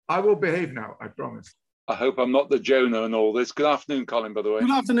I will behave now, I promise. I hope I'm not the Jonah in all this. Good afternoon, Colin, by the way. Good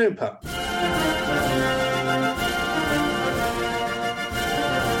afternoon, Pat.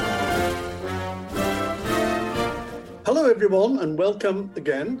 Hello, everyone, and welcome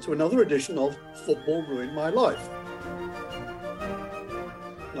again to another edition of Football Ruined My Life.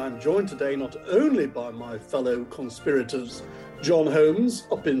 And I'm joined today not only by my fellow conspirators, John Holmes,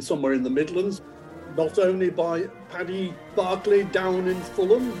 up in somewhere in the Midlands, not only by Paddy Barclay down in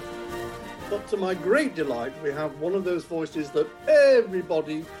Fulham, but to my great delight, we have one of those voices that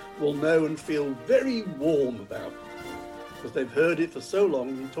everybody will know and feel very warm about, because they've heard it for so long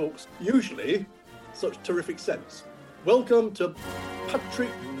and talks usually such terrific sense. Welcome to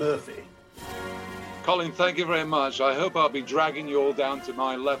Patrick Murphy. Colin, thank you very much. I hope I'll be dragging you all down to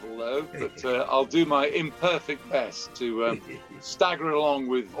my level, though, but I'll do my imperfect best to stagger along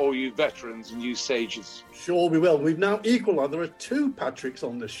with all you veterans and you sages. Sure we will. We've now equalised. There are two Patricks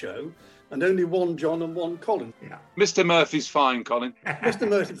on this show, and only one John and one Colin. Yeah. Mr. Murphy's fine, Colin. Mr.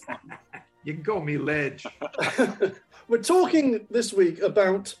 Murphy's fine. You can call me Ledge. We're talking this week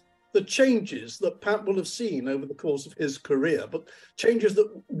about the changes that Pat will have seen over the course of his career, but changes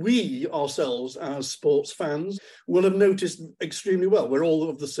that we ourselves as sports fans will have noticed extremely well. We're all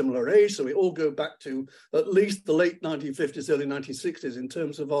of the similar age, so we all go back to at least the late 1950s, early 1960s in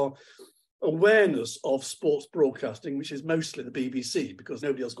terms of our awareness of sports broadcasting, which is mostly the BBC, because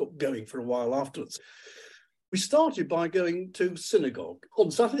nobody else got going for a while afterwards. We started by going to synagogue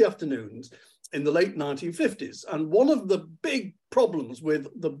on Saturday afternoons in the late 1950s. And one of the big problems with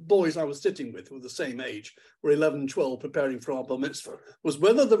the boys I was sitting with, who were the same age, were 11, 12, preparing for our bar mitzvah, was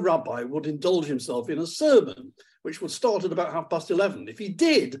whether the rabbi would indulge himself in a sermon, which would start at about 11:30. If he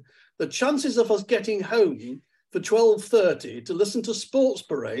did, the chances of us getting home for 12:30 to listen to Sports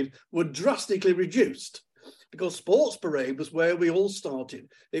Parade were drastically reduced, because Sports Parade was where we all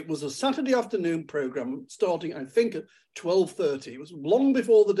started. It was a Saturday afternoon programme starting, I think, at 12:30. It was long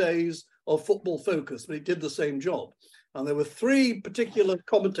before the days of Football Focus, but it did the same job. And there were three particular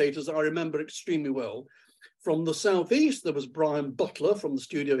commentators I remember extremely well. From the southeast, there was Brian Butler from the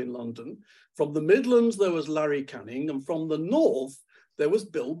studio in London. From the Midlands, there was Larry Canning. And from the north, there was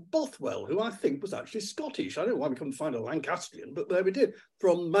Bill Bothwell, who I think was actually Scottish. I don't know why we couldn't find a Lancastrian, but there we did.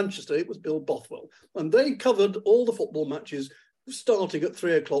 From Manchester, it was Bill Bothwell. And they covered all the football matches starting at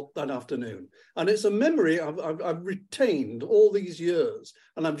 3:00 that afternoon. And it's a memory I've retained all these years.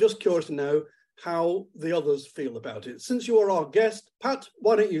 And I'm just curious to know how the others feel about it. Since you are our guest, Pat,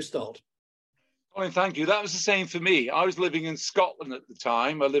 why don't you start? Colin, thank you. That was the same for me. I was living in Scotland at the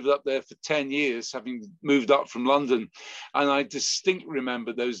time. I lived up there for 10 years, having moved up from London. And I distinctly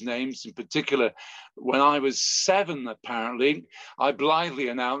remember those names. In particular, when I was 7, apparently, I blithely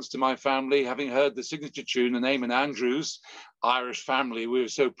announced to my family, having heard the signature tune, and Eamon Andrews, Irish family, we were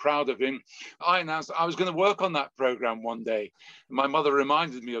so proud of him. I announced I was going to work on that programme one day. My mother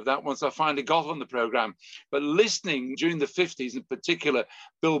reminded me of that once I finally got on the programme. But listening during the 50s, in particular,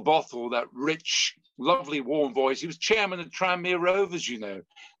 Bill Bothwell, that rich, lovely, warm voice, he was chairman of Tranmere Rovers, you know,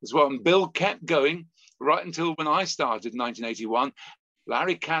 as well. And Bill kept going right until when I started in 1981.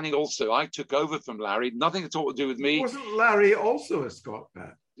 Larry Canning also, I took over from Larry, nothing at all to do with me. Wasn't Larry also a Scot,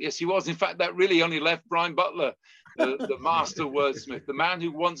 Pat? Yes, he was. In fact, that really only left Brian Butler, the master wordsmith, the man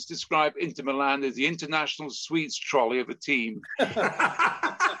who once described Inter Milan as the international sweets trolley of a team.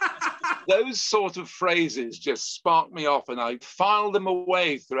 Those sort of phrases just sparked me off, and I filed them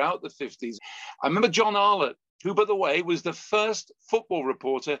away throughout the 50s. I remember John Arlott, who, by the way, was the first football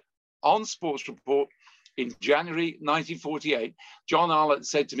reporter on Sports Report in January 1948. John Arlott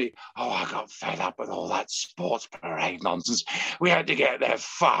said to me, I got fed up with all that Sports Parade nonsense. We had to get there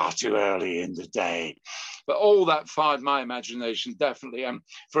far too early in the day. But all that fired my imagination, definitely. And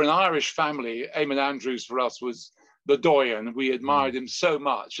for an Irish family, Eamon Andrews for us was the doyen. We admired him so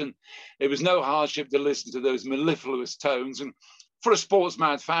much. And it was no hardship to listen to those mellifluous tones. And for a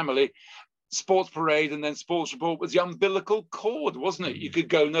sports-mad family, Sports Parade and then Sports Report was the umbilical cord, wasn't it? You could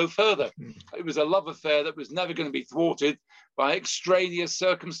go no further. It was a love affair that was never going to be thwarted by extraneous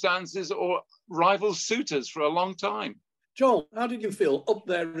circumstances or rival suitors for a long time. John, how did you feel up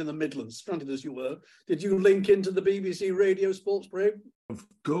there in the Midlands, stranded as you were? Did you link into the BBC Radio Sports Parade? Of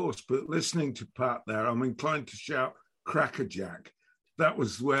course, but listening to Pat there, I'm inclined to shout crackerjack. That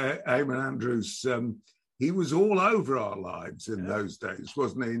was where Eamon Andrews, he was all over our lives in those days,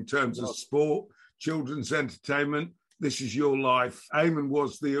 wasn't he? In terms of sport, children's entertainment, This Is Your Life. Eamon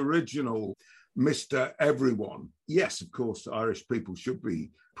was the original Mr. Everyone. Yes, of course, Irish people should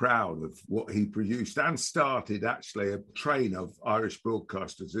be proud of what he produced and started actually a train of Irish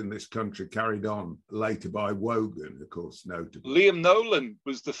broadcasters in this country, carried on later by Wogan, of course, notably. Liam Nolan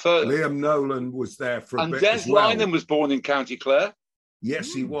was the first. Liam Nolan was there for a and bit Des as well. Lynam was born in County Clare.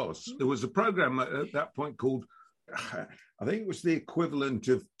 Yes, he was. There was a programme at that point called, I think it was the equivalent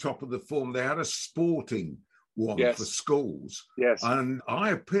of Top of the Form. They had a sporting one for schools. Yes. And I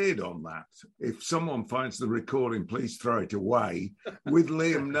appeared on that. If someone finds the recording, please throw it away, with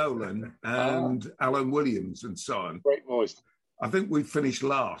Liam Nolan and Alan Williams and so on. Great voice. I think we finished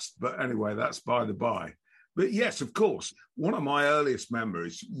last, but anyway, that's by the by. But yes, of course, one of my earliest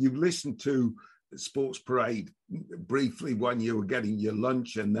memories, you listened to Sports Parade briefly when you were getting your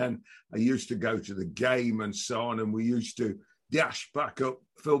lunch, and then I used to go to the game and so on, and we used to dash back up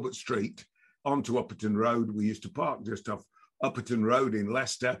Filbert Street onto Upperton Road. We used to park just off Upperton Road in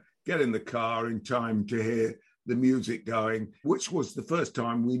Leicester, get in the car in time to hear the music going, which was the first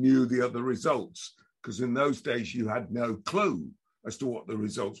time we knew the other results, because in those days you had no clue as to what the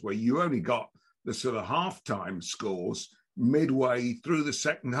results were. You only got the sort of halftime scores midway through the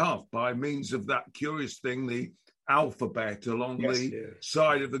second half by means of that curious thing, the alphabet along the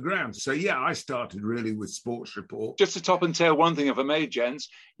side of the ground. So yeah, I started really with Sports Report. Just to top and tail one thing, if I may, gents,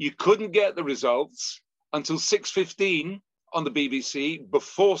 you couldn't get the results until 6:15 on the BBC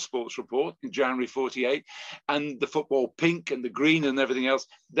before Sports Report in January 48, and the football pink and the green and everything else,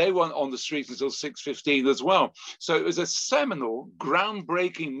 they weren't on the street until 6:15 as well. So it was a seminal,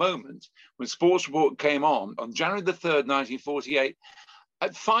 groundbreaking moment when Sports Report came on January the 3rd, 1948,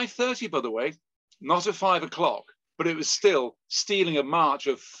 at 5:30, by the way, not at 5 o'clock, but it was still stealing a march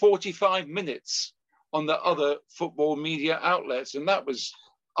of 45 minutes on the other football media outlets, and that was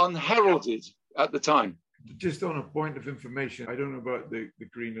unheralded at the time. Just on a point of information, I don't know about the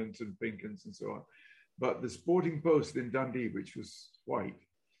Greenlands and Pinkens and so on, but the Sporting Post in Dundee, which was white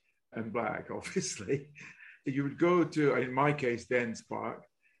and black, obviously, you would go to, in my case, Dens Park.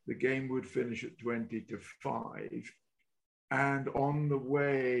 The game would finish at 20-5. And on the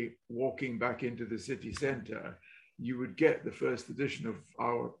way, walking back into the city centre, you would get the first edition of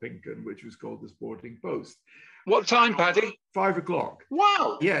our Pinken, which was called the Sporting Post. What time, Paddy? 5 o'clock.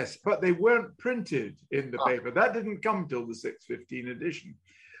 Wow. Yes, but they weren't printed in the paper. That didn't come till the 6:15 edition.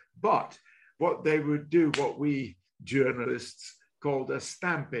 But what they would do, what we journalists called a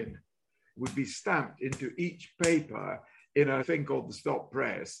stamp-in, would be stamped into each paper in a thing called the stop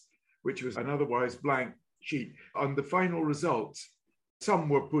press, which was an otherwise blank sheet. On the final results, some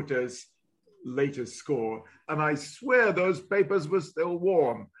were put as latest score, and I swear those papers were still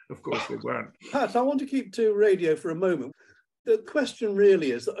warm. Of course they weren't. Pat, I want to keep to radio for a moment. The question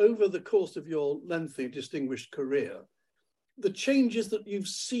really is that over the course of your lengthy, distinguished career, the changes that you've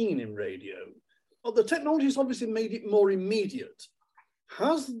seen in radio, well, the technology has obviously made it more immediate.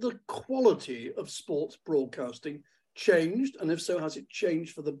 Has the quality of sports broadcasting changed? And if so, has it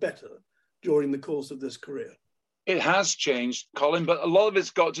changed for the better during the course of this career? It has changed, Colin, but a lot of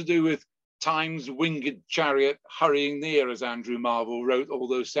it's got to do with Time's winged chariot hurrying near, as Andrew Marvell wrote all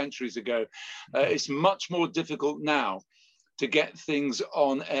those centuries ago. It's much more difficult now to get things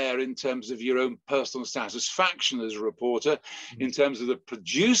on air in terms of your own personal satisfaction as a reporter, in terms of the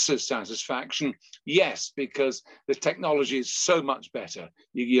producer's satisfaction. Yes, because the technology is so much better.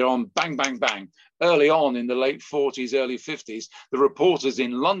 You're on bang, bang, bang. Early on in the late 40s, early 50s, the reporters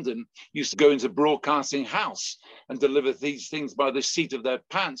in London used to go into Broadcasting House and deliver these things by the seat of their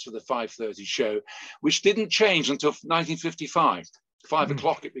pants for the 5:30 show, which didn't change until 1955. 5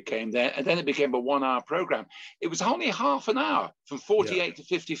 o'clock it became there, and then it became a 1 hour program. It was only half an hour from 48 to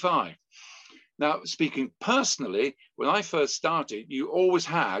 55. Now, speaking personally, when I first started, you always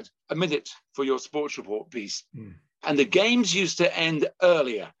had a minute for your Sports Report piece. And the games used to end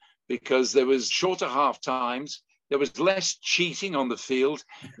earlier because there was shorter half times. There was less cheating on the field.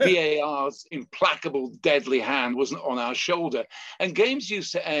 VAR's implacable, deadly hand wasn't on our shoulder. And games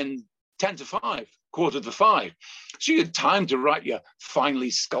used to end 10-5, 4:45. So you had time to write your finely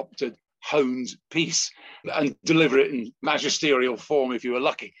sculpted, honed piece and deliver it in magisterial form if you were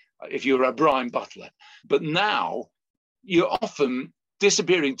lucky, if you were a Brian Butler. But now you're often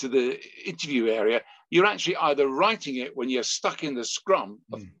disappearing to the interview area. You're actually either writing it when you're stuck in the scrum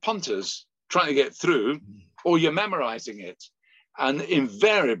of punters trying to get through, or you're memorizing it. And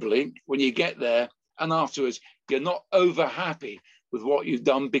invariably, when you get there and afterwards, you're not over happy with what you've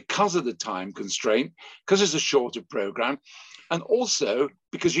done because of the time constraint, because it's a shorter program, and also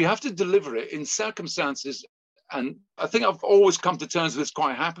because you have to deliver it in circumstances And I think I've always come to terms with this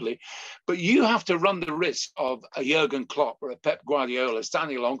quite happily. But you have to run the risk of a Jurgen Klopp or a Pep Guardiola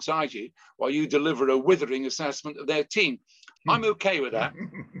standing alongside you while you deliver a withering assessment of their team. I'm okay with that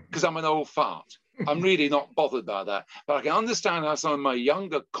because I'm an old fart. I'm really not bothered by that. But I can understand how some of my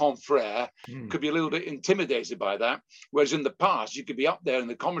younger confrères could be a little bit intimidated by that. Whereas in the past, you could be up there in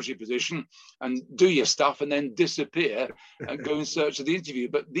the commentary position and do your stuff and then disappear and go in search of the interview.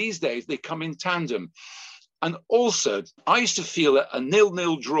 But these days, they come in tandem. And also, I used to feel that a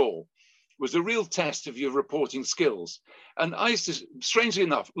 0-0 draw was a real test of your reporting skills. And I used to, strangely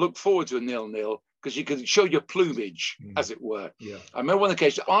enough, look forward to a 0-0 because you could show your plumage, as it were. Yeah. I remember one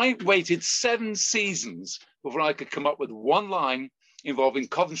occasion, I waited 7 seasons before I could come up with one line involving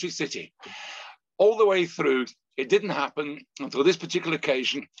Coventry City. All the way through, it didn't happen until this particular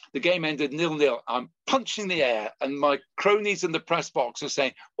occasion. The game ended 0-0. I'm punching the air, and my cronies in the press box are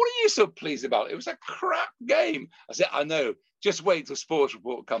saying, "What are you so pleased about? It was a crap game." I said, "I know. Just wait till Sports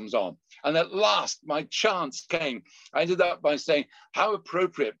Report comes on." And at last, my chance came. I ended up by saying, "How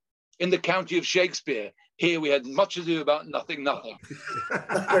appropriate. In the county of Shakespeare, here we had much ado about nothing."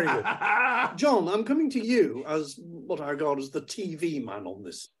 Very good. John, I'm coming to you as what I regard as the TV man on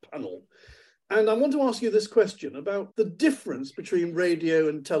this panel. And I want to ask you this question about the difference between radio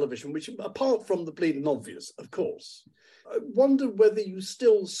and television, which, apart from the bleeding obvious, of course, I wonder whether you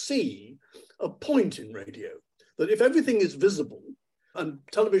still see a point in radio, that if everything is visible and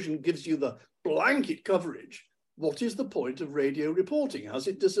television gives you the blanket coverage, what is the point of radio reporting? Has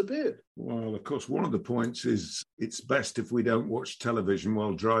it disappeared? Well, of course, one of the points is it's best if we don't watch television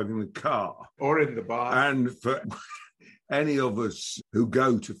while driving the car. Or in the bar. And for any of us who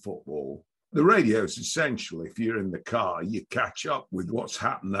go to football, the radio is essential. If you're in the car, you catch up with what's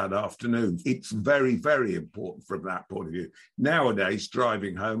happened that afternoon. It's very, very important from that point of view. Nowadays,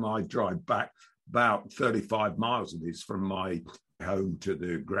 driving home, I drive back about 35 miles it is from my home to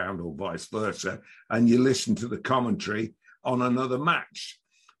the ground or vice versa, and you listen to the commentary on another match.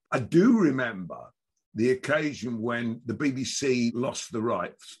 I do remember the occasion when the BBC lost the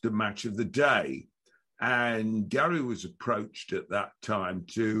rights to Match of the Day, and Gary was approached at that time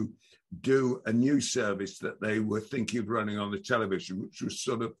to do a new service that they were thinking of running on the television, which was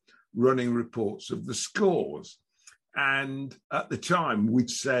sort of running reports of the scores. And at the time, we'd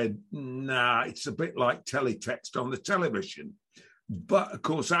said, nah, it's a bit like teletext on the television. But, of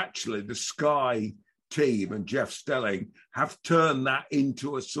course, actually, the Sky team and Jeff Stelling have turned that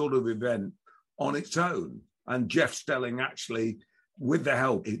into a sort of event on its own. And Jeff Stelling actually, with the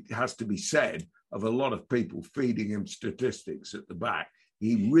help, it has to be said, of a lot of people feeding him statistics at the back,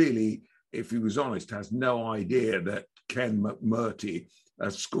 he really, if he was honest, has no idea that Ken McMurty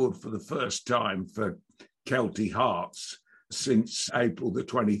has scored for the first time for Kelty Hearts since April the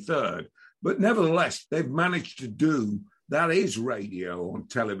 23rd. But nevertheless, they've managed to do, that is radio on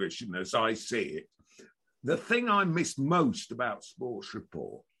television as I see it. The thing I missed most about Sports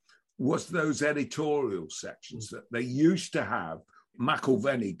Report was those editorial sections that they used to have.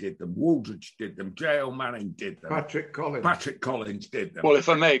 McIlvenney did them, Waldridge did them, J.L. Manning did them. Patrick Collins did them. Well, if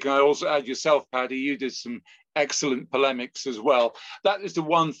I may, can I also add yourself, Paddy? You did some excellent polemics as well. That is the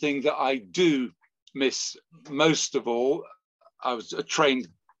one thing that I do miss most of all. I was a trained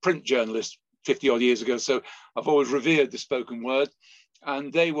print journalist 50-odd years ago, so I've always revered the spoken word.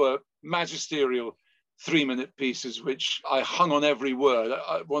 And they were magisterial 3-minute pieces, which I hung on every word.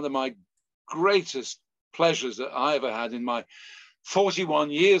 One of my greatest pleasures that I ever had in my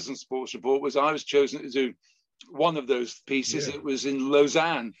 41 years in Sports Report was I was chosen to do one of those pieces. Yeah. It was in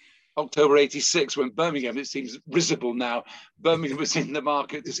Lausanne, October 86, when Birmingham, it seems risible now, Birmingham was in the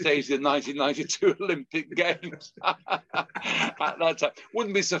market to stage the 1992 Olympic Games. At that time.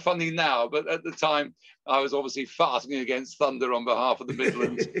 Wouldn't be so funny now, but at the time, I was obviously farting against Thunder on behalf of the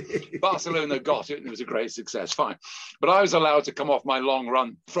Midlands. Barcelona got it, and it was a great success, fine. But I was allowed to come off my long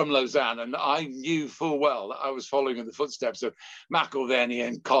run from Lausanne, and I knew full well that I was following in the footsteps of McIlvenney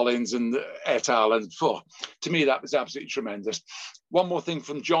and Collins and et al. And to me, that was absolutely tremendous. One more thing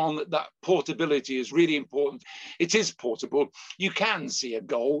from John, that portability is really important. It is portable. You can see a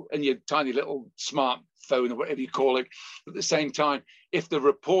goal in your tiny little smartphone or whatever you call it. At the same time, if the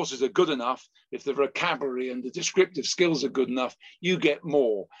reporters are good enough, if the vocabulary and the descriptive skills are good enough, you get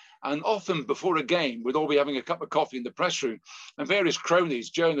more. And often before a game, we'd all be having a cup of coffee in the press room, and various cronies,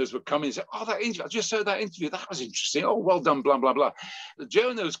 journos would come in and say, "Oh, that interview, I just heard that interview. That was interesting. Oh, well done, blah, blah, blah." The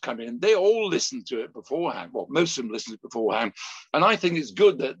journos come in, they all listen to it beforehand. Well, most of them listen to it beforehand. And I think it's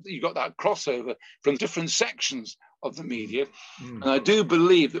good that you got that crossover from different sections of the media. And I do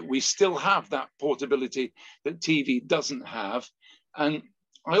believe that we still have that portability that TV doesn't have. And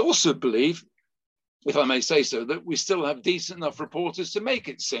I also believe if I may say so, that we still have decent enough reporters to make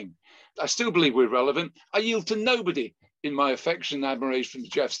it sing. I still believe we're relevant. I yield to nobody in my affection and admiration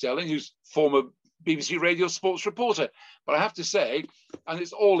for Jeff Stelling, who's former BBC Radio sports reporter. But I have to say, and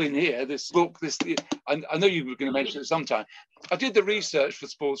it's all in here, this book, I know you were going to mention it sometime. I did the research for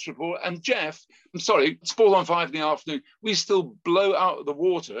Sports Report, and Jeff, I'm sorry, Sport on 5 in the afternoon, we still blow out of the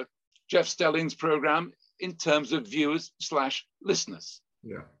water Jeff Stelling's programme in terms of viewers/listeners.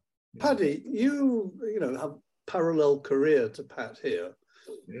 Yeah. Paddy, you have parallel career to Pat here.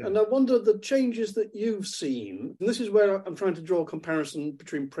 Yeah. And I wonder the changes that you've seen, and this is where I'm trying to draw a comparison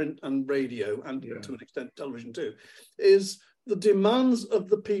between print and radio, and to an extent television too, is the demands of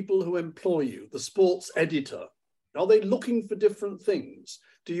the people who employ you, the sports editor. Are they looking for different things?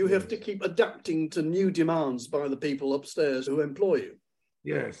 Do you have to keep adapting to new demands by the people upstairs who employ you?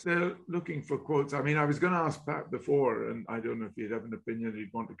 Yes, they're looking for quotes. I mean, I was going to ask Pat before, and I don't know if he'd have an opinion,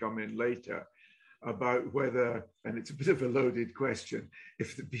 he'd want to come in later, about whether, and it's a bit of a loaded question,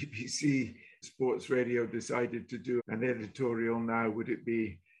 if the BBC Sports Radio decided to do an editorial now, would it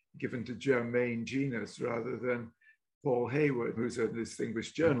be given to Jermaine Genus rather than Paul Hayward, who's a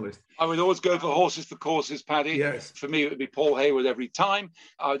distinguished journalist? I would always go for horses for courses, Paddy. Yes. For me, it would be Paul Hayward every time.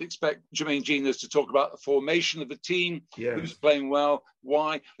 I would expect Jermaine Genus to talk about the formation of the team, who's playing well,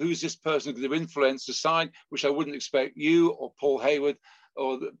 why, who's this person going to influence the side, which I wouldn't expect you or Paul Hayward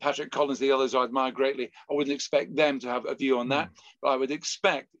or Patrick Collins, the others I admire greatly. I wouldn't expect them to have a view on that. But I would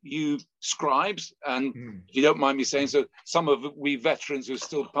expect you scribes, and if you don't mind me saying so, some of we veterans who are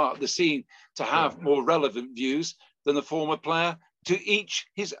still part of the scene, to have more relevant views than the former player, to each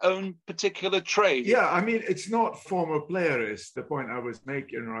his own particular trade. Yeah, I mean, it's not former playerist, the point I was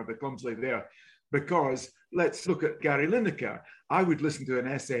making rather clumsily there, because let's look at Gary Lineker. I would listen to an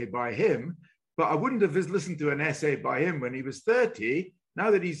essay by him, but I wouldn't have listened to an essay by him when he was 30. Now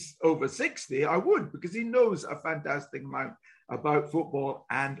that he's over 60, I would, because he knows a fantastic amount about football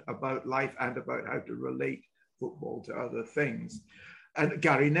and about life and about how to relate football to other things. And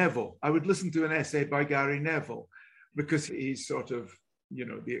Gary Neville, I would listen to an essay by Gary Neville, because he's sort of,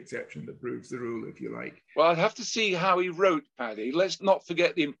 the exception that proves the rule, if you like. Well, I'd have to see how he wrote, Paddy. Let's not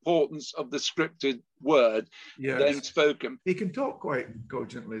forget the importance of the scripted word then spoken. He can talk quite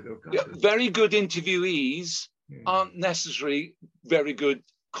cogently, though, can't he? Very good interviewees aren't necessarily very good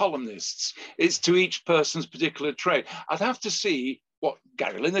columnists. It's to each person's particular trade. I'd have to see what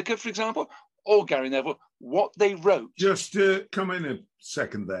Gary Lineker, for example, or Gary Neville, what they wrote. Just to come in a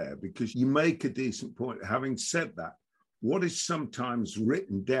second there, because you make a decent point. Having said that, what is sometimes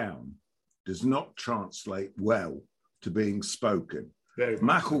written down does not translate well to being spoken.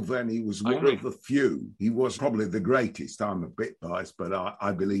 McIlvenney was one of the few. He was probably the greatest. I'm a bit biased, but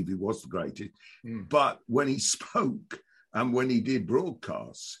I believe he was the greatest. But when he spoke and when he did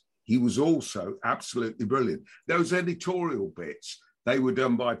broadcasts, he was also absolutely brilliant. Those editorial bits, they were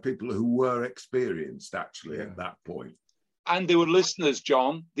done by people who were experienced, actually, at that point. And they were listeners,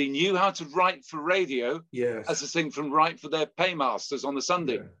 John. They knew how to write for radio, as a thing from write for their paymasters on the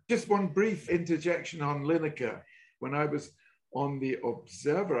Sunday. Just one brief interjection on Lineker. When I was on the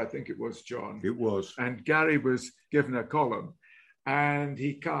Observer, I think it was, John. It was. And Gary was given a column, and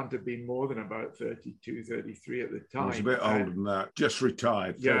he can't have been more than about 32, 33 at the time. He was a bit older than that, just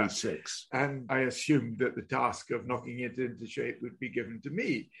retired, 36. And I assumed that the task of knocking it into shape would be given to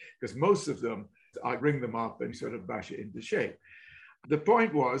me, because most of them, I ring them up and sort of bash it into shape. The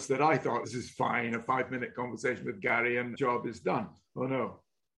point was that I thought, this is fine, a 5-minute conversation with Gary and the job is done. Oh no,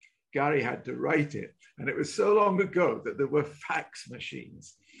 Gary had to write it. And it was so long ago that there were fax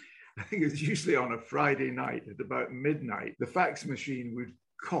machines. I think it was usually on a Friday night at about midnight. The fax machine would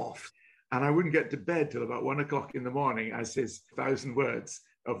cough, and I wouldn't get to bed till about 1 o'clock in the morning as his 1,000 words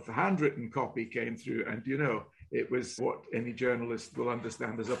of handwritten copy came through. And, it was what any journalist will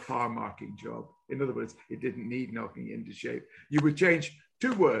understand as a par marking job. In other words, it didn't need knocking into shape. You would change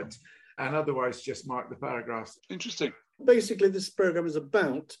 2 words and otherwise just mark the paragraphs. Interesting. Basically, this programme is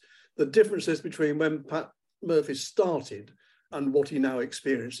about the differences between when Pat Murphy started and what he now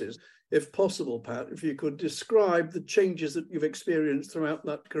experiences. If possible, Pat, if you could describe the changes that you've experienced throughout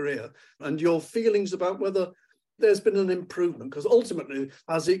that career and your feelings about whether there's been an improvement, because ultimately,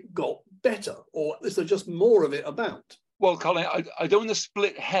 has it got better, or is there just more of it about? Well, Colin, I don't want to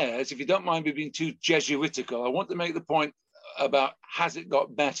split hairs, if you don't mind me being too Jesuitical. I want to make the point about, has it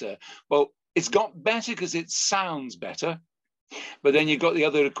got better? Well, it's got better because it sounds better, but then you've got the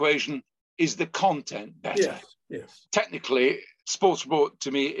other equation, is the content better? Yes. Technically, Sports Report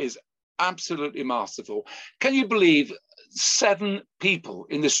to me is absolutely masterful. Can you believe 7 people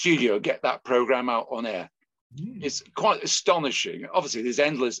in the studio get that programme out on air? It's quite astonishing. Obviously, there's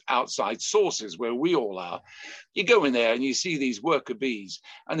endless outside sources where we all are. You go in there and you see these worker bees,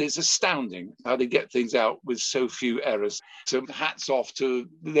 and it's astounding how they get things out with so few errors. So hats off to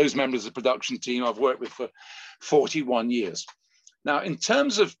those members of the production team I've worked with for 41 years. Now, in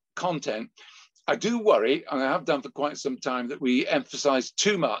terms of content, I do worry, and I have done for quite some time, that we emphasize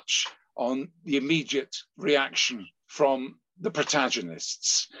too much on the immediate reaction from the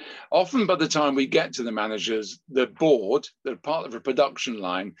protagonists. Often by the time we get to the managers, the board, they're part of a production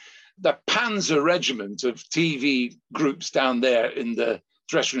line, the Panzer regiment of TV groups down there in the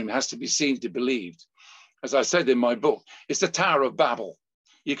dressing room has to be seen to be believed. As I said in my book, it's the Tower of Babel.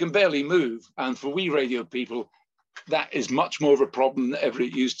 You can barely move. And for we radio people, that is much more of a problem than ever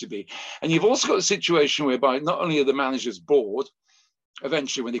it used to be. And you've also got a situation whereby not only are the managers bored,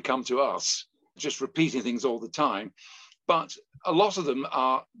 eventually when they come to us, just repeating things all the time, but a lot of them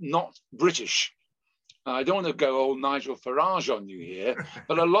are not British. I don't want to go old Nigel Farage on you here,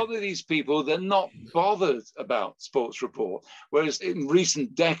 but a lot of these people, they're not bothered about Sports Report. Whereas in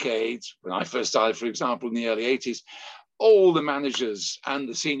recent decades, when I first started, for example, in the early 80s, all the managers and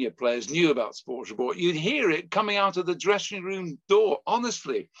the senior players knew about Sports Report. You'd hear it coming out of the dressing room door,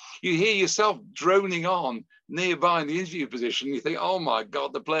 honestly. You hear yourself droning on nearby in the interview position. You think, oh my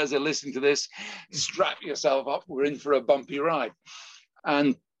God, the players are listening to this. Strap yourself up. We're in for a bumpy ride.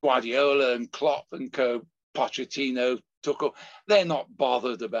 And Guardiola and Klopp and co, Pochettino, Tuchel, they're not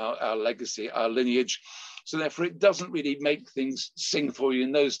bothered about our legacy, our lineage. So therefore, it doesn't really make things sing for you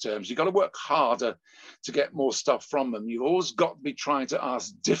in those terms. You've got to work harder to get more stuff from them. You've always got to be trying to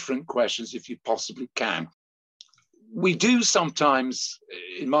ask different questions if you possibly can. We do sometimes,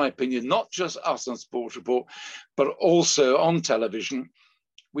 in my opinion, not just us on Sports Report, but also on television,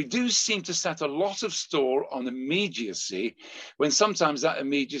 we do seem to set a lot of store on immediacy when sometimes that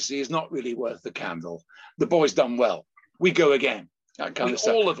immediacy is not really worth the candle. The boy's done well. We go again. That kind of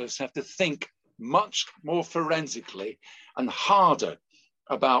stuff. All of us have to think much more forensically and harder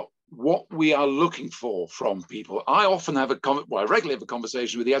about what we are looking for from people. I often have I regularly have a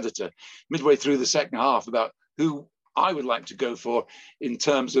conversation with the editor midway through the second half about who I would like to go for in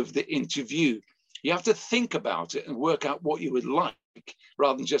terms of the interview. You have to think about it and work out what you would like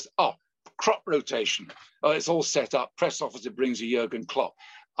rather than just, crop rotation. Oh, it's all set up. Press officer brings you Jurgen Klopp.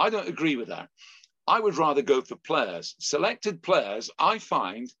 I don't agree with that. I would rather go for players. Selected players, I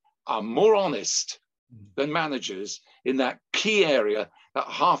find, are more honest than managers in that key area at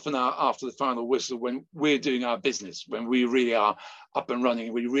half an hour after the final whistle when we're doing our business, when we really are up and running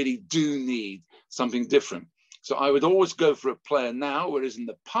and we really do need something different. So I would always go for a player now, whereas in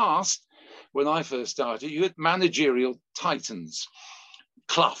the past, when I first started, you had managerial titans.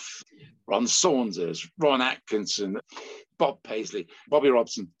 Clough, Ron Saunders, Ron Atkinson, Bob Paisley, Bobby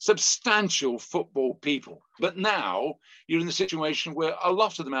Robson, substantial football people. But now you're in a situation where a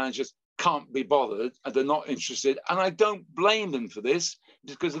lot of the managers can't be bothered and they're not interested. And I don't blame them for this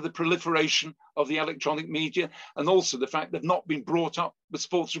because of the proliferation of the electronic media and also the fact they've not been brought up with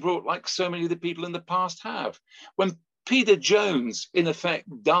Sports Report like so many of the people in the past have. When Peter Jones, in effect,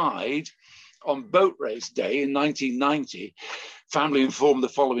 died on boat race day in 1990, family informed the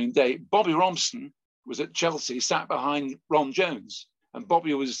following day, Bobby Robson was at Chelsea, sat behind Ron Jones, and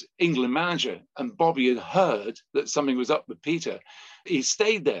Bobby was England manager, and Bobby had heard that something was up with Peter. He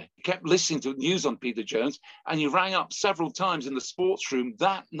stayed there, he kept listening to news on Peter Jones, and he rang up several times in the sports room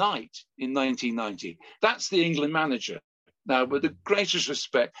that night in 1990. That's the England manager. Now, with the greatest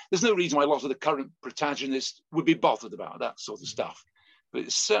respect, there's no reason why a lot of the current protagonists would be bothered about that sort of stuff. But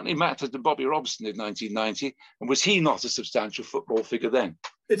it certainly mattered to Bobby Robson in 1990. And was he not a substantial football figure then?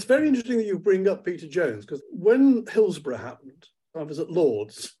 It's very interesting that you bring up Peter Jones, because when Hillsborough happened, I was at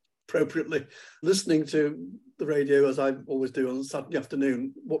Lord's, appropriately, listening to the radio, as I always do on Saturday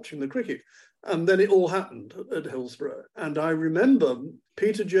afternoon, watching the cricket. And then it all happened at Hillsborough. And I remember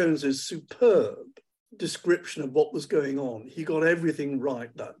Peter Jones's superb description of what was going on. He got everything right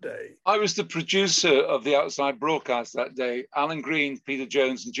that day. I was the producer of the outside broadcast that day, Alan Green, Peter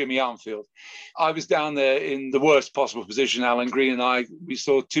Jones and Jimmy Armfield. I was down there in the worst possible position. Alan Green and we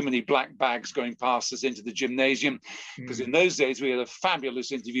saw too many black bags going past us into the gymnasium because in those days we had a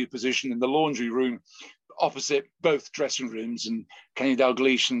fabulous interview position in the laundry room opposite both dressing rooms, and Kenny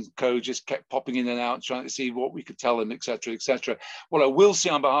Dalglish and co just kept popping in and out trying to see what we could tell them, etc., etc. What I will say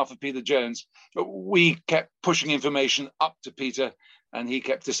on behalf of Peter Jones, we kept pushing information up to Peter and he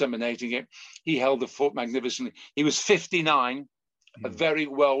kept disseminating it. He held the fort magnificently. He was 59, a very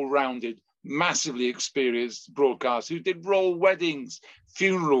well-rounded, massively experienced broadcaster who did royal weddings,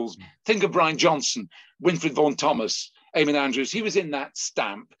 funerals. Think of Brian Johnson, Winfried Vaughan Thomas, Eamon Andrews, he was in that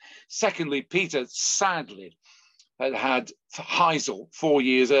stamp. Secondly, Peter sadly had Heysel 4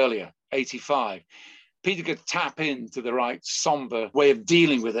 years earlier, 85. Peter could tap into the right somber way of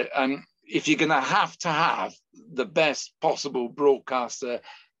dealing with it. And if you're going to have the best possible broadcaster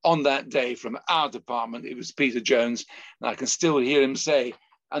on that day from our department, it was Peter Jones. And I can still hear him say,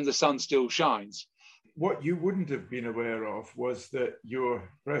 "And the sun still shines." What you wouldn't have been aware of was that your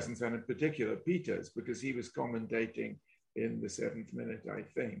presence, and in particular Peter's, because he was commentating in the 7th minute, I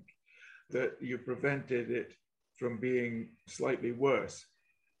think, that you prevented it from being slightly worse.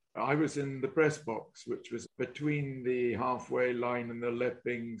 I was in the press box, which was between the halfway line and the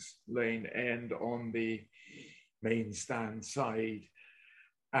Leppings Lane end on the main stand side.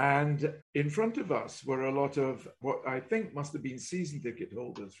 And in front of us were a lot of what I think must have been season ticket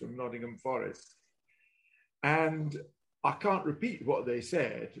holders from Nottingham Forest. And I can't repeat what they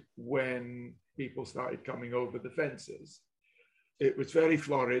said when people started coming over the fences. It was very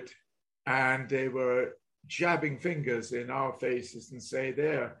florid, and they were jabbing fingers in our faces and say,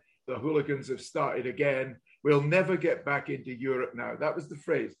 "There, the hooligans have started again. We'll never get back into Europe now." That was the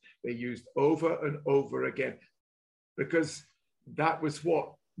phrase they used over and over again, because that was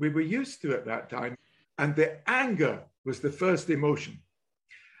what we were used to at that time. And the anger was the first emotion.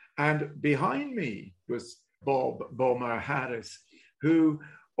 And behind me was Bob Bomber Harris, who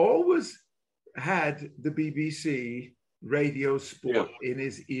always had the BBC radio sport in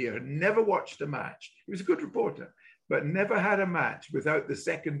his ear, never watched a match. He was a good reporter, but never had a match without the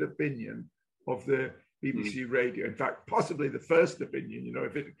second opinion of the BBC radio. In fact, possibly the first opinion,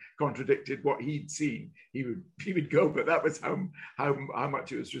 if it contradicted what he'd seen, he would go, but that was how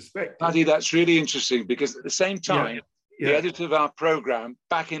much it was respected. Paddy, that's really interesting, because at the same time, the editor of our programme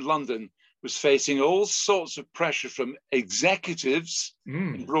back in London was facing all sorts of pressure from executives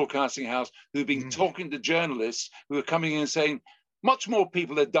in Broadcasting House who've been talking to journalists who are coming in and saying, much more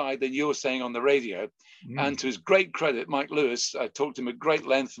people had died than you're saying on the radio. And to his great credit, Mike Lewis, I talked to him at great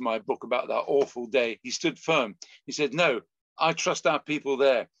length for my book about that awful day. He stood firm. He said, "No, I trust our people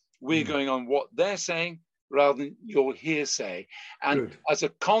there. We're going on what they're saying rather than your hearsay." And as a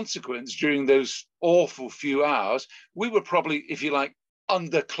consequence, during those awful few hours, we were probably, if you like,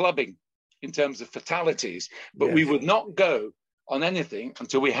 under clubbing in terms of fatalities, but we would not go on anything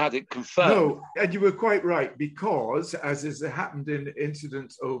until we had it confirmed. No, and you were quite right, because as has happened in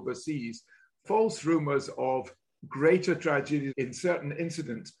incidents overseas, false rumors of greater tragedy in certain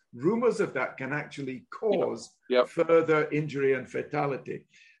incidents, rumors of that can actually cause further injury and fatality.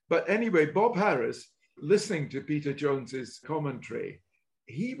 But anyway, Bob Harris, listening to Peter Jones's commentary,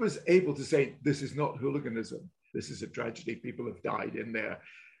 he was able to say, "This is not hooliganism. This is a tragedy. People have died in there."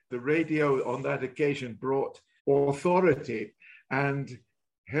 The radio on that occasion brought authority and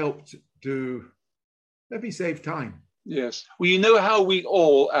helped to maybe save time. Yes. Well, you know how we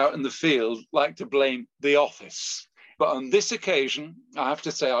all out in the field like to blame the office. But on this occasion, I have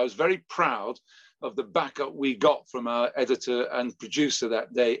to say I was very proud of the backup we got from our editor and producer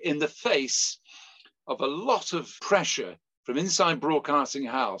that day, in the face of a lot of pressure from inside Broadcasting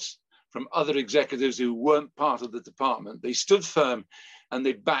House, from other executives who weren't part of the department. They stood firm and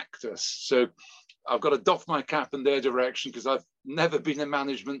they backed us. So I've got to doff my cap in their direction, because I've never been a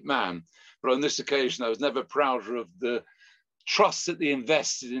management man. But on this occasion, I was never prouder of the trust that they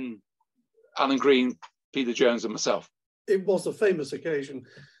invested in Alan Green, Peter Jones and myself. It was a famous occasion.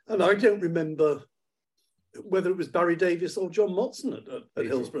 And I don't remember whether it was Barry Davies or John Motson at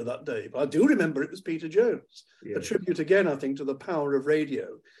Hillsborough that day, but I do remember it was Peter Jones. A tribute again, I think, to the power of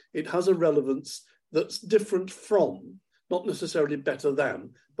radio. It has a relevance that's different from, not necessarily better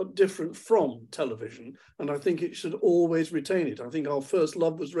than, but different from television. And I think it should always retain it. I think our first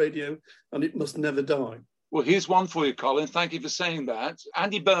love was radio, and it must never die. Well, here's one for you, Colin. Thank you for saying that.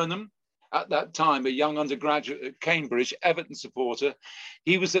 Andy Burnham, at that time, a young undergraduate at Cambridge, Everton supporter,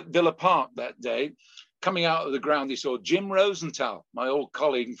 he was at Villa Park that day. Coming out of the ground, he saw Jim Rosenthal, my old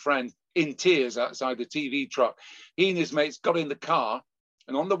colleague and friend, in tears outside the TV truck. He and his mates got in the car,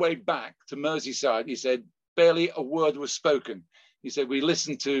 and on the way back to Merseyside, he said, barely a word was spoken. He said, we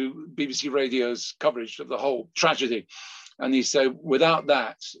listened to BBC Radio's coverage of the whole tragedy. And he said, without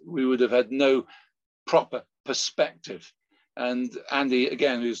that, we would have had no proper perspective. And Andy,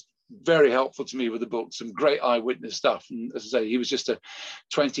 again, who's very helpful to me with the book, some great eyewitness stuff. And as I say, he was just a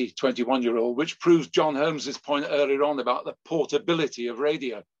 21-year-old, which proves John Holmes's point earlier on about the portability of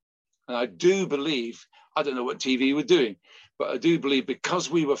radio. And I do believe, I don't know what TV were doing, but I do believe because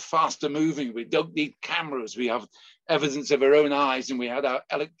we were faster moving, we don't need cameras, we have evidence of our own eyes, and we had our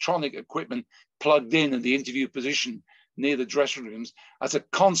electronic equipment plugged in the interview position near the dressing rooms. As a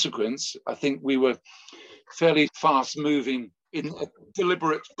consequence, I think we were fairly fast-moving in a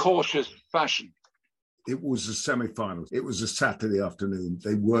deliberate, cautious fashion. It was a semi-final. It was a Saturday afternoon.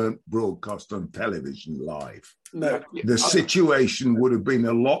 They weren't broadcast on television live. No. The situation would have been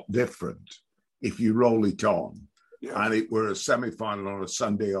a lot different if you roll it on and it were a semi-final on a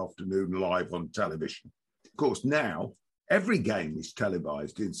Sunday afternoon live on television. Of course, now every game is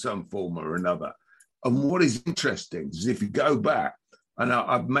televised in some form or another. And what is interesting is if you go back, and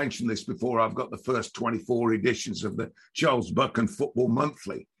I've mentioned this before, I've got the first 24 editions of the Charles Buchan Football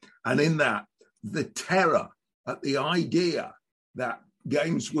Monthly. And in that, the terror at the idea that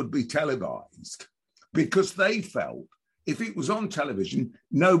games would be televised, because they felt if it was on television,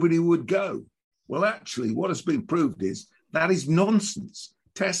 nobody would go. Well, actually, what has been proved is that is nonsense.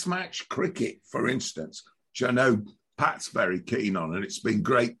 Test match cricket, for instance, which I know Pat's very keen on, and it's been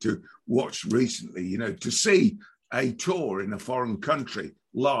great to watch recently, you know, to see a tour in a foreign country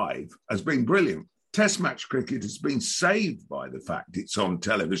live has been brilliant. Test match cricket has been saved by the fact it's on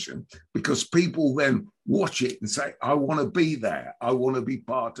television, because people then watch it and say, I want to be there. I want to be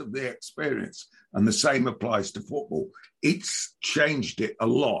part of the experience. And the same applies to football. It's changed it a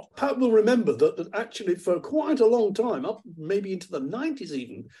lot. Pat will remember that actually for quite a long time, up maybe into the 90s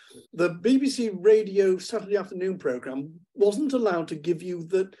even, the BBC Radio Saturday afternoon programme wasn't allowed to give you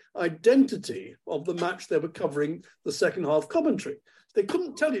the identity of the match they were covering, the second half commentary. They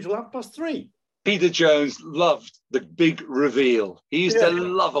couldn't tell you till 3:30. Peter Jones loved the big reveal. He used to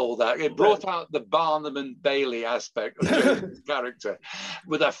love all that. It brought out the Barnum and Bailey aspect of Jones' character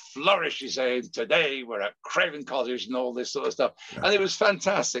with a flourish. He's saying, today we're at Craven Cottage and all this sort of stuff. Yeah. And it was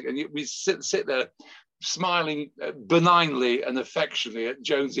fantastic. And we sit there smiling benignly and affectionately at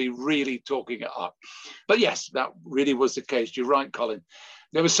Jonesy really talking it up. But yes, that really was the case. You're right, Colin.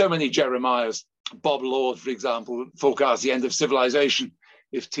 There were so many Jeremiahs. Bob Lord, for example, forecast the end of civilization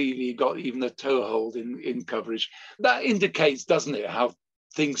if TV got even a toehold in coverage. That indicates, doesn't it, how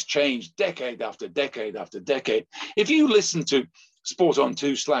things change decade after decade after decade. If you listen to Sport on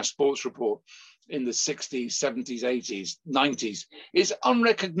 2/Sports Report in the 60s, 70s, 80s, 90s, it's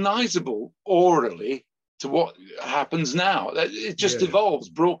unrecognizable orally to what happens now. It just evolves.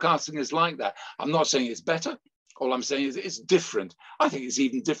 Broadcasting is like that. I'm not saying it's better. All I'm saying is it's different. I think it's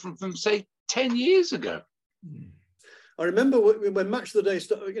even different from, say, 10 years ago. I remember when Match of the Day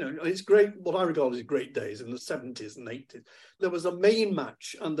started, you know, it's great, what I regard as great days in the 70s and 80s. There was a main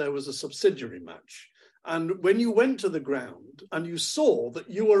match and there was a subsidiary match. And when you went to the ground and you saw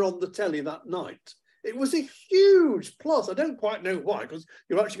that you were on the telly that night, it was a huge plus. I don't quite know why, because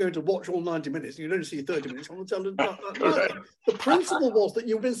you're actually going to watch all 90 minutes and you don't see 30 minutes on the telly that night. The principle was that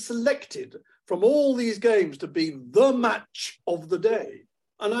you've been selected from all these games to be the match of the day.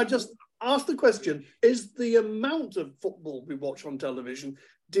 And I just ask the question, is the amount of football we watch on television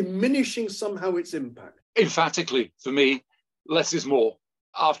diminishing somehow its impact? Emphatically, for me, less is more.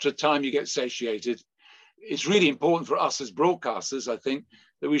 After a time, you get satiated. It's really important for us as broadcasters, I think,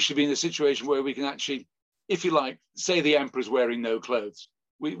 that we should be in a situation where we can actually, if you like, say the emperor's wearing no clothes.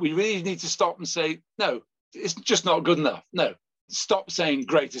 We really need to stop and say, no, it's just not good enough. No, stop saying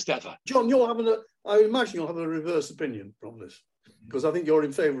greatest ever. John, I imagine you'll have a reverse opinion from this, because I think you're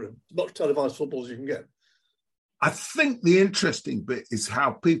in favour of as much televised football as you can get. I think the interesting bit is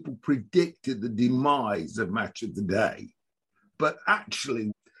how people predicted the demise of Match of the Day. But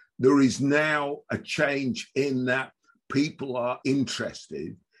actually, there is now a change in that people are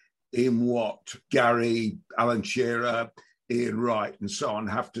interested in what Gary, Alan Shearer, Ian Wright and so on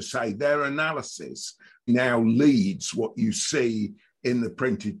have to say. Their analysis now leads what you see in the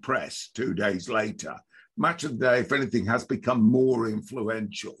printed press 2 days later. Match of the Day, if anything, has become more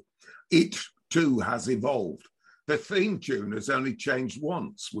influential. It, too, has evolved. The theme tune has only changed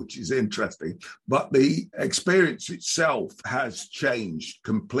once, which is interesting, but the experience itself has changed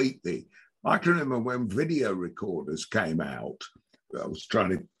completely. I can remember when video recorders came out, I was trying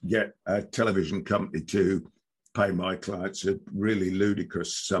to get a television company to pay my clients a really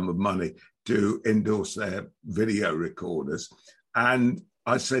ludicrous sum of money to endorse their video recorders. And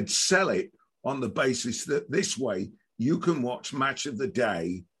I said, sell it on the basis that this way you can watch Match of the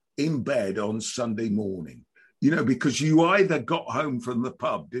Day in bed on Sunday morning. You know, because you either got home from the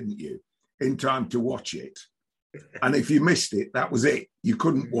pub, didn't you, in time to watch it. And if you missed it, that was it. You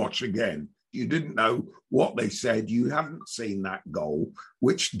couldn't watch again. You didn't know what they said. You hadn't seen that goal,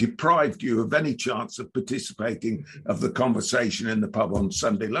 which deprived you of any chance of participating of the conversation in the pub on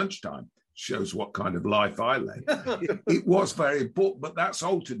Sunday lunchtime. Shows what kind of life I led. It was very important, but that's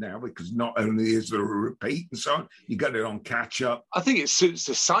altered now because not only is there a repeat and so on, you get it on catch up. I think it suits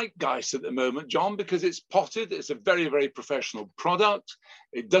the zeitgeist at the moment, John, because it's potted. It's a very, very professional product.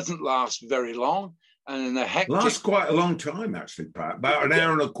 It doesn't last very long. And in a hectic... Lasts quite a long time, actually, Pat. About an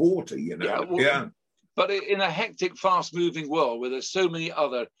hour and a quarter, you know. Yeah. But in a hectic, fast-moving world where there's so many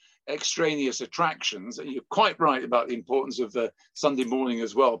other extraneous attractions, and you're quite right about the importance of Sunday morning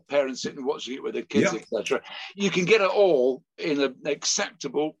as well, parents sitting watching it with their kids, etc. You can get it all in an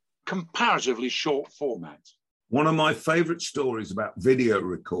acceptable, comparatively short format. One of my favourite stories about video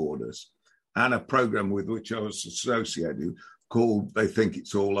recorders and a programme with which I was associated called They Think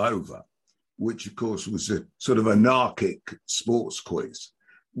It's All Over, which, of course, was a sort of anarchic sports quiz,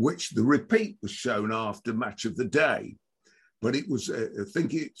 which the repeat was shown after Match of the Day. But it was, I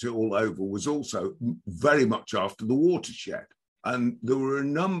think It's All Over was also very much after the Watershed. And there were a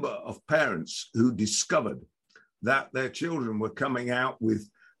number of parents who discovered that their children were coming out with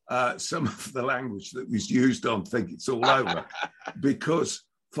some of the language that was used on Think It's All Over, because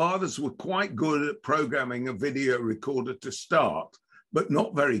fathers were quite good at programming a video recorder to start, but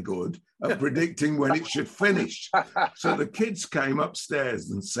not very good at predicting when it should finish. So the kids came upstairs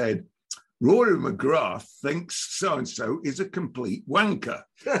and said, Rory McGrath thinks so-and-so is a complete wanker.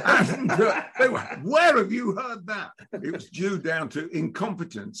 And they went, where have you heard that? It was due down to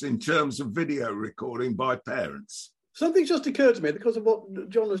incompetence in terms of video recording by parents. Something just occurred to me because of what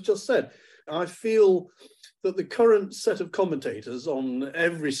John has just said. I feel that the current set of commentators on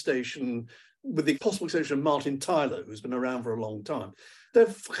every station, with the possible exception of Martin Tyler, who's been around for a long time,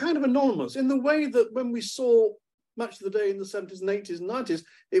 they're kind of anonymous in the way that when we saw Match of the Day in the 70s and 80s and 90s,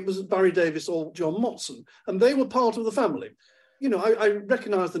 it was Barry Davies or John Motson, and they were part of the family. You know, I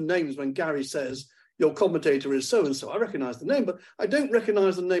recognise the names when Gary says, your commentator is so-and-so. I recognise the name, but I don't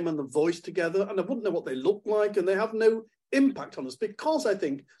recognise the name and the voice together, and I wouldn't know what they look like, and they have no impact on us, because I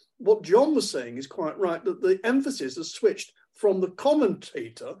think what John was saying is quite right, that the emphasis has switched from the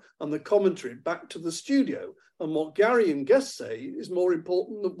commentator and the commentary back to the studio, and what Gary and Guest say is more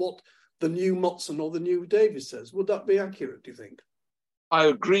important than what the new Motson or the new Davies says. Would that be accurate, do you think? I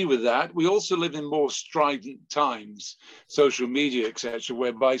agree with that. We also live in more strident times, social media, etc.,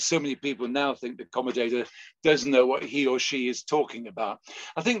 whereby so many people now think the commentator doesn't know what he or she is talking about.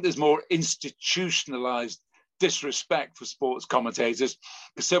 I think there's more institutionalized disrespect for sports commentators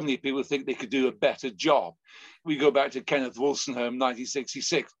because so many people think they could do a better job. We go back to Kenneth Wolstenholme,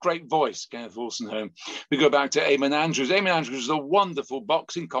 1966. Great voice, Kenneth Wolstenholme. We go back to Eamon Andrews. Eamon Andrews was a wonderful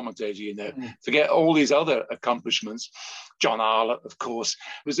boxing commentator, you know. Forget all these other accomplishments. John Arlott, of course,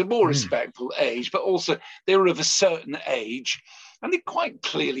 was a more respectful age, but also they were of a certain age and they quite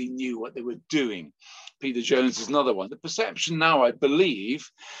clearly knew what they were doing. Peter Jones is another one. The perception now, I believe,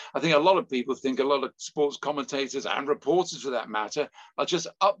 I think a lot of people think a lot of sports commentators and reporters, for that matter, are just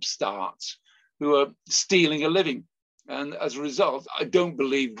upstarts who are stealing a living. And as a result, I don't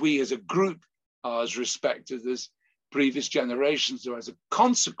believe we as a group are as respected as previous generations. So as a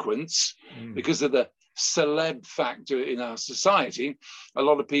consequence, because of the celeb factor in our society, a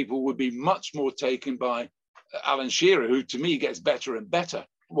lot of people would be much more taken by Alan Shearer, who to me gets better and better,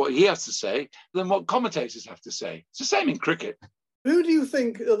 what he has to say, than what commentators have to say. It's the same in cricket. Who do you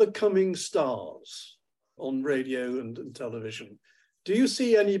think are the coming stars on radio and television? Do you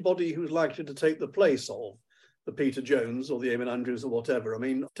see anybody who's likely to take the place of the Peter Jones or the Eamon Andrews or whatever? I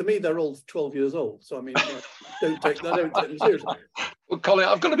mean, to me, they're all 12 years old. So, I mean, don't take them seriously. Well, Colin,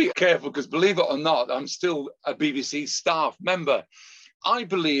 I've got to be careful because, believe it or not, I'm still a BBC staff member. I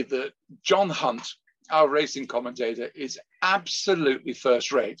believe that John Hunt, our racing commentator, is absolutely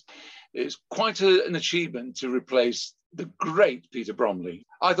first rate. It's quite an achievement to replace the great Peter Bromley.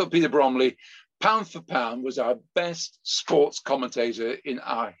 I thought Peter Bromley, pound for pound, was our best sports commentator in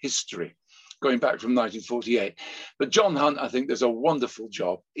our history, going back from 1948. But John Hunt, I think, does a wonderful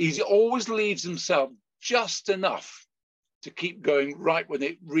job. He always leaves himself just enough to keep going right when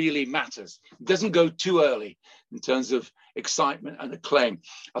it really matters. It doesn't go too early in terms of excitement and acclaim.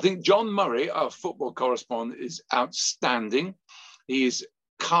 I think John Murray, our football correspondent, is outstanding. He is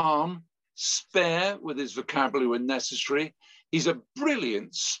calm, spare with his vocabulary when necessary. He's a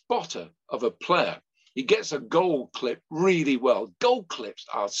brilliant spotter of a player. He gets a goal clip really well. Goal clips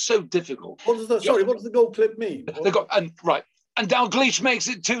are so difficult. What does the goal clip mean? And Dalglish makes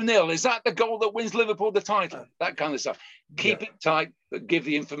it 2-0. Is that the goal that wins Liverpool the title? That kind of stuff. Keep it tight, but give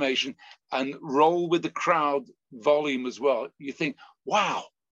the information and roll with the crowd volume as well. You think, wow,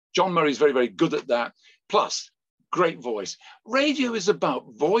 John Murray's very, very good at that. Plus, great voice. Radio is about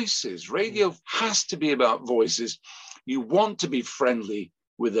voices. Radio has to be about voices. You want to be friendly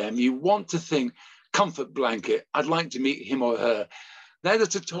with them. You want to think, comfort blanket, I'd like to meet him or her. The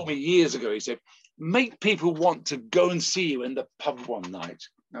editor told me years ago, he said, make people want to go and see you in the pub one night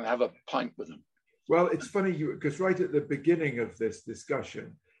and have a pint with them. Well, it's funny, because right at the beginning of this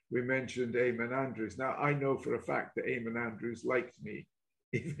discussion, we mentioned Eamon Andrews. Now, I know for a fact that Eamon Andrews liked me.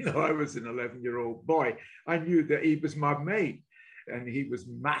 Even though I was an 11-year-old boy, I knew that he was my mate. And he was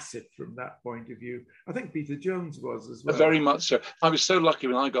massive from that point of view. I think Peter Jones was as well. Very much so. I was so lucky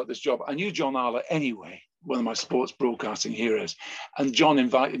when I got this job. I knew John Arlott anyway, one of my sports broadcasting heroes. And John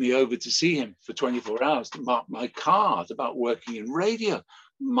invited me over to see him for 24 hours to mark my card about working in radio.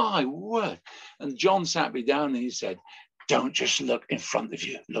 My word. And John sat me down and he said, don't just look in front of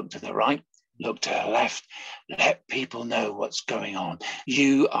you. Look to the right. Look to the left. Let people know what's going on.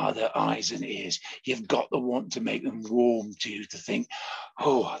 You are the eyes and ears. You've got the want to make them warm to you, to think,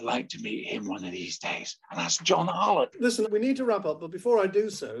 oh, I'd like to meet him one of these days. And that's John Arlott. Listen, we need to wrap up, but before I do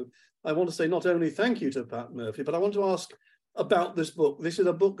so, I want to say not only thank you to Pat Murphy, but I want to ask about this book. This is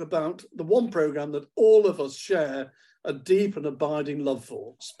a book about the one programme that all of us share a deep and abiding love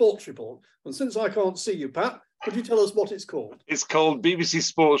for, Sports Report. And since I can't see you, Pat, could you tell us what it's called? It's called BBC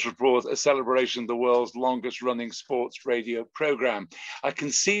Sports Report, a celebration of the world's longest running sports radio programme. I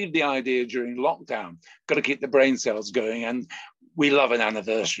conceived the idea during lockdown. Got to keep the brain cells going. And we love an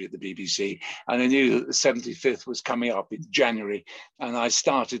anniversary at the BBC. And I knew that the 75th was coming up in January. And I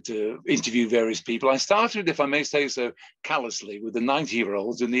started to interview various people. I started, if I may say so, callously with the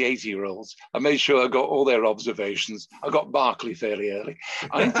 90-year-olds and the 80-year-olds. I made sure I got all their observations. I got Barclay fairly early.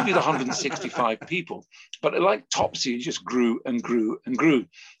 I interviewed 165 people. But like Topsy, it just grew and grew and grew.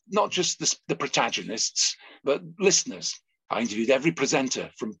 Not just the protagonists, but listeners. I interviewed every presenter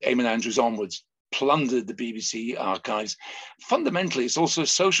from Eamon Andrews onwards, plundered the BBC archives. Fundamentally, it's also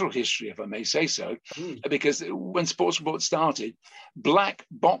social history, if I may say so, because when Sports Report started, black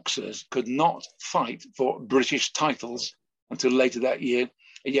boxers could not fight for British titles until later that year.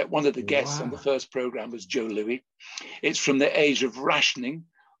 And yet one of the guests on the first programme was Joe Louis. It's from the age of rationing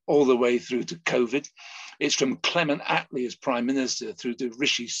all the way through to COVID. It's from Clement Attlee as Prime Minister through to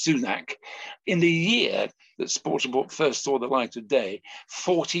Rishi Sunak. In the year that Sports Report first saw the light of day,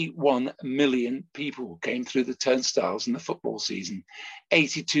 41 million people came through the turnstiles in the football season.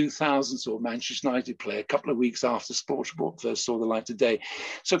 82,000 saw Manchester United play a couple of weeks after Sports Report first saw the light of day.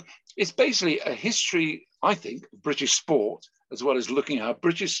 So it's basically a history, I think, of British sport, as well as looking at how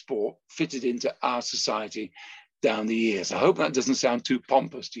British sport fitted into our society down the years. I hope that doesn't sound too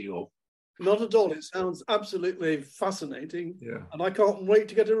pompous to you all. Not at all. It sounds absolutely fascinating. Yeah. And I can't wait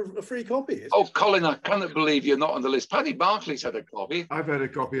to get a free copy. Oh, Colin, I cannot believe you're not on the list. Paddy Barclay's had a copy. I've had a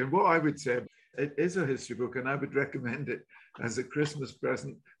copy. And what I would say, it is a history book, and I would recommend it as a Christmas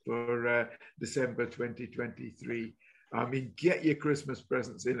present for December 2023. I mean, get your Christmas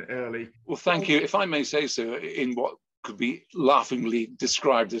presents in early. Well, thank you. If I may say so, in what could be laughingly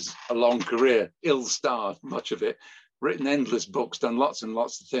described as a long career, ill-starred, much of it, written endless books, done lots and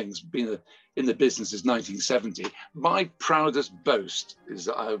lots of things, been in the business since 1970. My proudest boast is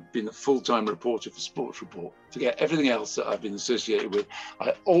that I've been a full-time reporter for Sports Report. Forget everything else that I've been associated with.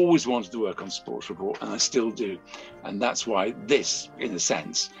 I always wanted to work on Sports Report, and I still do. And that's why this, in a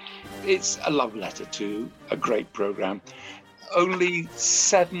sense, it's a love letter to a great programme. Only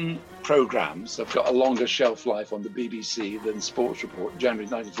 7 programmes have got a longer shelf life on the BBC than Sports Report, January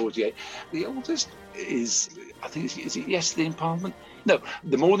 1948. The oldest is, I think, is it Yesterday in Parliament? No,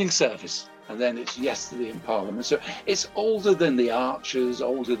 The Morning Service, and then it's Yesterday in Parliament. So it's older than The Archers,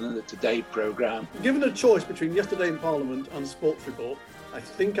 older than the Today programme. Given a choice between Yesterday in Parliament and Sports Report, I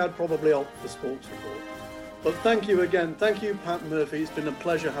think I'd probably opt for Sports Report. But thank you again. Thank you, Pat Murphy. It's been a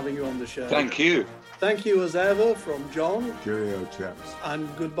pleasure having you on the show. Thank you. Thank you as ever from John. Cheerio, chaps. And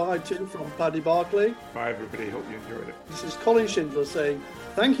goodbye too from Paddy Barclay. Bye, everybody. Hope you enjoyed it. This is Colin Schindler saying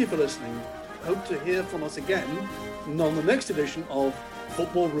thank you for listening. Hope to hear from us again on the next edition of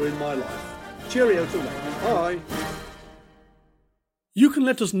Football Ruined My Life. Cheerio till then. Bye. You can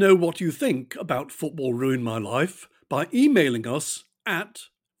let us know what you think about Football Ruined My Life by emailing us at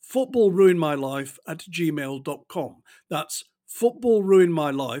footballruinedmylife@gmail.com. That's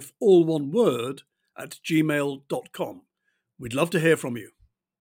footballruinedmylife, all one word, @gmail.com. We'd love to hear from you.